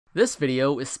This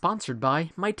video is sponsored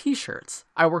by my t-shirts.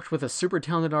 I worked with a super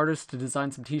talented artist to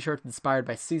design some t-shirts inspired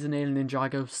by Season 8 of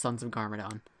Ninjago, Sons of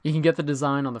Garmadon. You can get the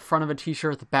design on the front of a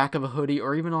t-shirt, the back of a hoodie,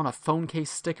 or even on a phone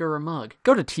case, sticker, or mug.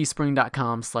 Go to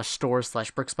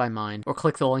teespring.com/stores/bricksbymind or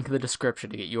click the link in the description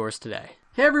to get yours today.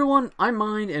 Hey everyone, I'm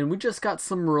Mind, and we just got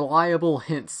some reliable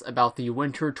hints about the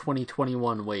Winter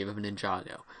 2021 wave of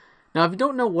Ninjago. Now, if you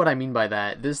don't know what I mean by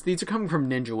that, these are coming from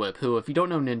Ninja Whip, who, if you don't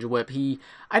know Ninja Whip,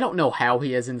 I don't know how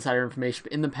he has insider information,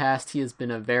 but in the past, he has been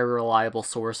a very reliable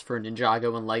source for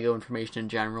Ninjago and LEGO information in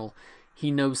general. He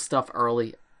knows stuff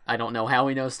early. I don't know how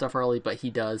he knows stuff early, but he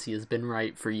does. He has been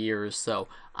right for years, so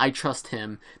I trust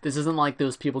him. This isn't like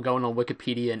those people going on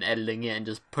Wikipedia and editing it and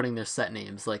just putting their set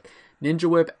names. Like, Ninja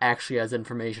Whip actually has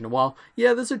information. While,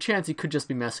 yeah, there's a chance he could just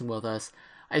be messing with us,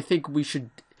 I think you should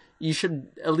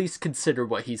at least consider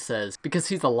what he says, because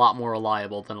he's a lot more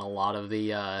reliable than a lot of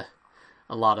the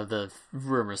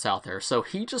rumors out there. So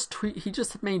he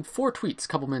just made 4 tweets a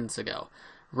couple minutes ago.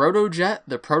 Rotojet,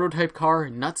 the prototype car,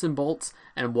 nuts and bolts,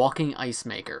 and walking ice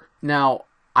maker. Now,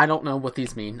 I don't know what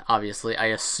these mean, obviously. I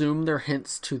assume they're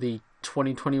hints to the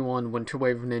 2021 winter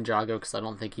wave of Ninjago, because I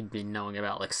don't think he'd be knowing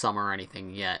about like summer or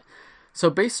anything yet. So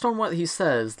based on what he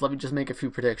says, let me just make a few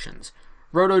predictions.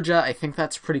 Rotojet, I think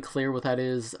that's pretty clear what that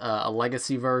is. A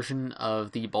legacy version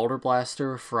of the Boulder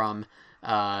Blaster from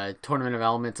Tournament of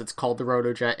Elements. It's called the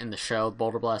Rotojet in the show.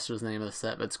 Boulder Blaster is the name of the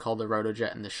set, but it's called the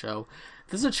Rotojet in the show.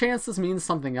 There's a chance this means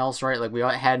something else, right? Like, we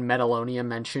had Metalonia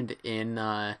mentioned in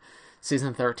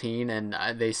Season 13, and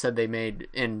they said they made,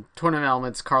 in Tournament of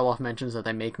Elements, Karloff mentions that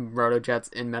they make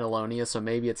Rotojets in Metalonia, so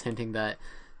maybe it's hinting that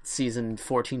Season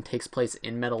 14 takes place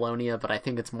in Metalonia, but I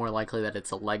think it's more likely that it's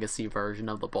a legacy version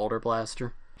of the Boulder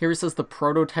Blaster. Here he says the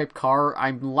prototype car.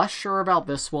 I'm less sure about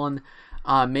this one.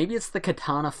 Maybe it's the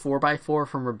Katana 4x4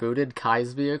 from Rebooted,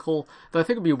 Kai's vehicle. Though I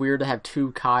think it'd be weird to have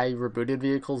 2 Kai Rebooted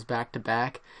vehicles back to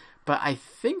back. But I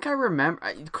think I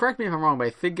remember, correct me if I'm wrong, but I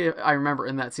think I remember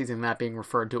in that season that being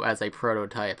referred to as a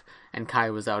prototype, and Kai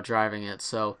was out driving it,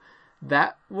 so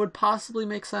that would possibly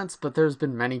make sense, but there's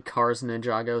been many cars in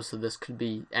Ninjago, so this could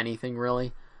be anything,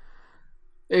 really.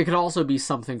 It could also be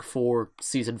something for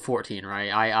Season 14,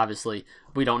 right?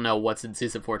 We don't know what's in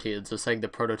Season 14, so saying the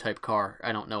prototype car,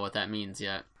 I don't know what that means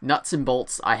yet. Nuts and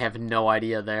bolts, I have no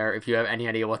idea there. If you have any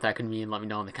idea what that could mean, let me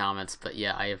know in the comments, but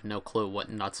yeah, I have no clue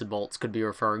what nuts and bolts could be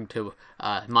referring to.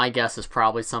 My guess is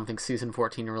probably something Season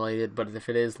 14 related, but if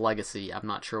it is Legacy, I'm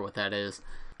not sure what that is.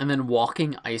 And then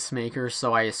walking ice maker,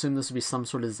 so I assume this would be some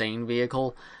sort of Zane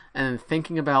vehicle. And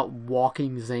thinking about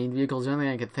walking Zane vehicles, the only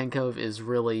thing I could think of is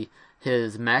really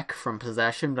his mech from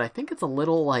Possession, but I think it's a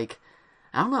little, like,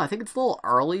 I don't know, I think it's a little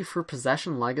early for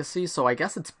Possession Legacy, so I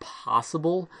guess it's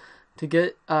possible to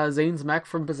get Zane's mech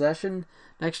from Possession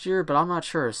next year, but I'm not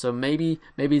sure. So maybe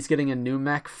he's getting a new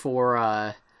mech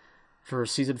for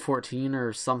Season 14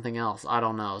 or something else. I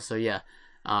don't know, so yeah.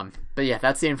 But yeah,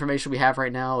 that's the information we have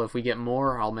right now. If we get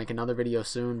more, I'll make another video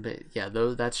soon. But yeah,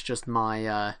 that's just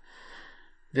my,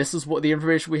 this is what the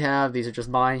information we have. These are just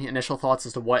my initial thoughts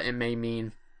as to what it may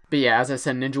mean. But yeah, as I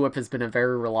said, Ninja Whip has been a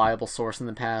very reliable source in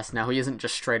the past. Now, he isn't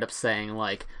just straight up saying,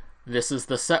 like, this is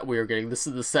the set we are getting, this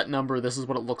is the set number, this is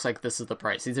what it looks like, this is the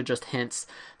price. These are just hints,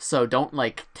 so don't,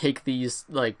 like,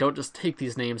 don't just take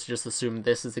these names and just assume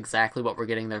this is exactly what we're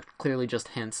getting. They're clearly just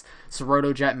hints. So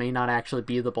Rotojet may not actually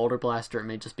be the Boulder Blaster, it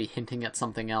may just be hinting at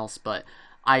something else, but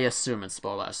I assume it's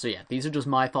Boulder Blaster. So yeah, these are just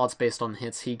my thoughts based on the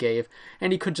hints he gave,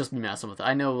 and he could just be messing with it.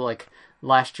 I know, like,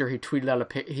 last year he tweeted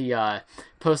out he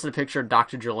posted a picture of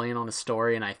Dr. Julian on his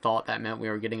story, and I thought that meant we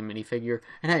were getting a minifigure.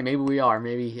 And hey, maybe we are.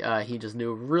 Maybe he just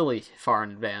knew really far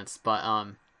in advance. But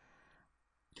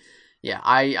yeah,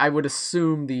 I would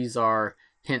assume these are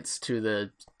hints to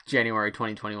the January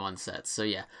 2021 sets. So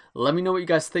yeah, let me know what you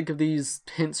guys think of these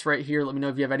hints right here. Let me know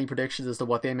if you have any predictions as to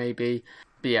what they may be.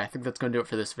 But yeah, I think that's going to do it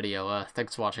for this video.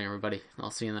 Thanks for watching, everybody.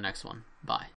 I'll see you in the next one. Bye.